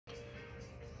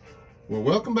Well,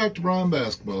 welcome back to Bryan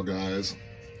Basketball, guys.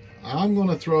 I'm going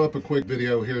to throw up a quick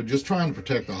video here, just trying to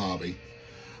protect the hobby.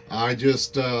 I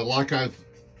just, like I've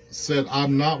said,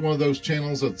 I'm not one of those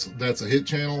channels that's a hit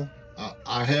channel.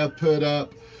 I have put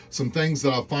up some things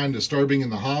that I find disturbing in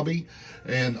the hobby,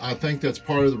 and I think that's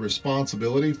part of the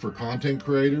responsibility for content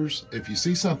creators. If you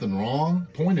see something wrong,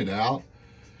 point it out.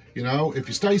 You know, if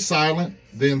you stay silent,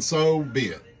 then so be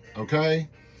it, okay?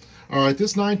 All right,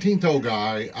 this 19th-hole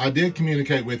guy, I did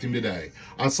communicate with him today.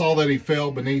 I saw that he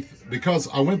fell beneath, because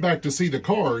I went back to see the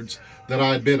cards that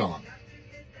I had bid on,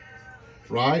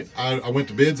 right? I went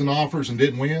to bids and offers and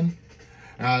didn't win.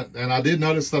 And I did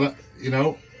notice that,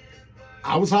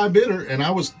 I was high bidder, and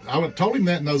I told him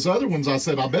that in those other ones. I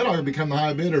said, I bet I could become the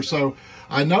high bidder. So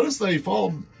I noticed that he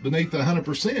fell beneath the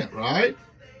 100%, right?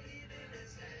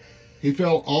 He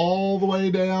fell all the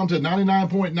way down to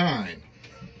 99.9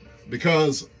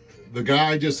 because the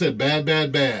guy just said bad,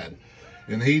 bad, bad.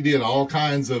 And he did all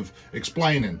kinds of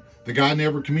explaining. The guy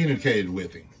never communicated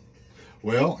with him.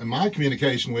 Well, in my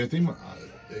communication with him,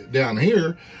 down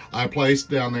here, I placed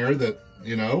down there that,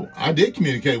 I did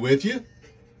communicate with you.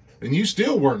 And you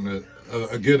still weren't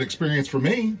a good experience for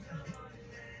me.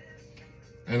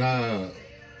 And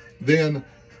then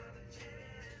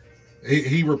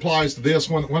he replies to this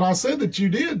one. When I said that you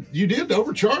did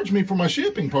overcharge me for my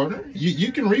shipping, partner.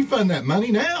 You can refund that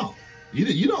money now. You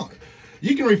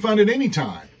can refund it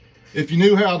anytime if you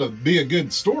knew how to be a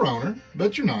good store owner,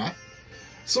 but you're not.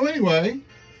 So anyway,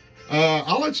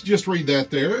 I'll let you just read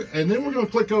that there, and then we're going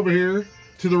to click over here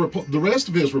to the rest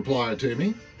of his reply to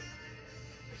me.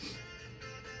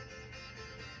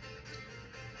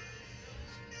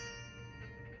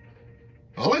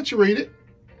 I'll let you read it.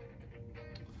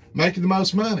 Making the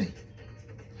most money.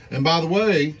 And by the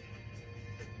way,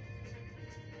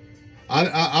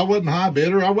 I wasn't high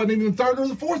bidder. I wasn't even the third or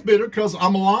the fourth bidder because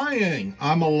I'm lying.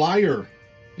 I'm a liar.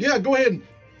 Yeah, go ahead and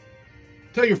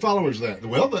tell your followers that.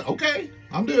 Well, okay,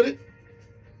 I'm doing it.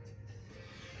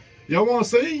 Y'all want to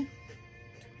see?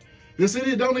 This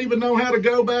idiot don't even know how to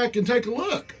go back and take a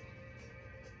look.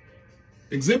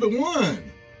 Exhibit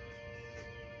 1.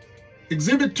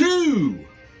 Exhibit 2.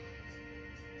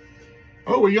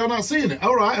 Oh, well, y'all not seeing it.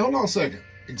 All right, hold on a second.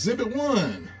 Exhibit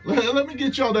 1. Let me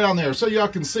get y'all down there so y'all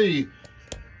can see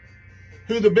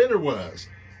who the bidder was.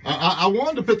 I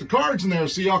wanted to put the cards in there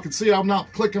so y'all can see I'm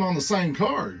not clicking on the same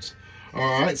cards.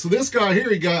 All right, so this guy here,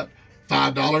 he got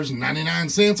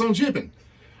 $5.99 on shipping.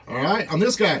 All right, on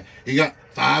this guy, he got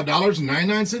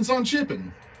 $5.99 on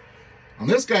shipping. On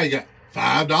this guy, he got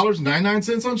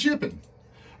 $5.99 on shipping.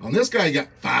 On this guy, he got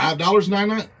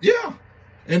 $5.99. Yeah,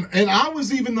 and I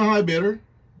was even the high bidder.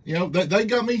 They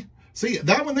got me. See,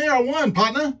 that one there, I won,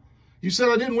 partner. You said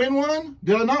I didn't win one?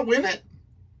 Did I not win it?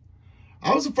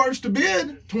 I was the first to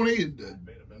bid. 20.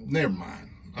 Never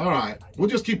mind. All right. We'll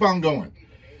just keep on going.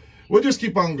 We'll just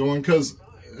keep on going because,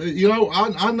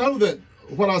 I know that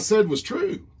what I said was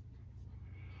true.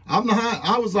 I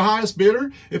was the highest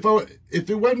bidder. If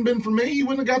it wasn't been for me, you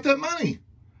wouldn't have got that money.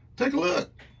 Take a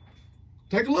look.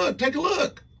 Take a look. Take a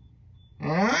look. All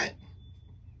right.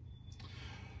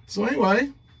 So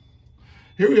anyway,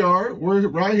 here we are. We're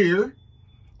right here.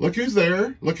 Look who's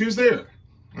there. Look who's there.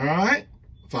 All right.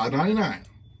 $5.99.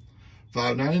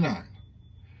 $5.99.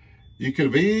 You could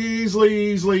have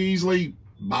easily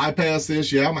bypassed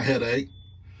this. Yeah, I'm a headache.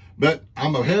 But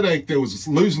I'm a headache that was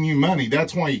losing you money.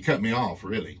 That's why you cut me off,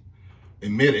 really.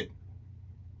 Admit it.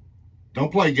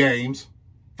 Don't play games.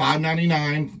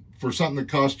 $5.99 for something that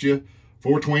cost you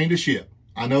 $4.20 to ship.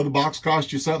 I know the box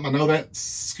cost you something. I know that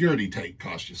security tape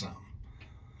cost you something.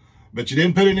 But you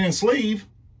didn't put it in a sleeve.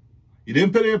 You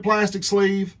didn't put it in a plastic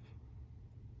sleeve.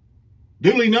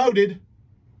 Duly noted.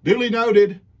 Duly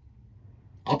noted.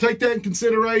 I'll take that in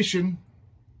consideration.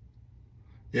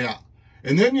 Yeah.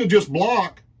 And then you'll just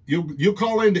block. You'll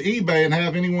call into eBay and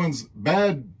have anyone's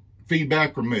bad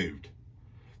feedback removed.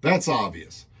 That's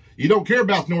obvious. You don't care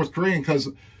about North Korean because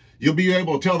you'll be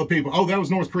able to tell the people, oh, that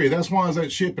was North Korea. That's why I was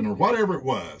at shipping or whatever it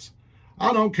was.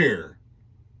 I don't care.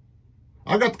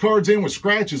 I got the cards in with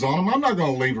scratches on them. I'm not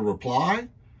going to leave a reply.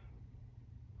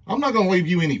 I'm not going to leave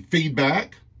you any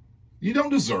feedback. You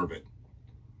don't deserve it.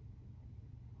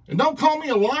 And don't call me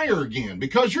a liar again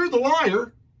because you're the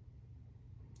liar.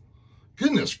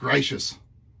 Goodness gracious.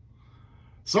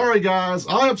 Sorry, guys.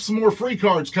 I'll have some more free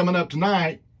cards coming up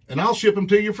tonight, and I'll ship them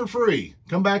to you for free.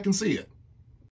 Come back and see it.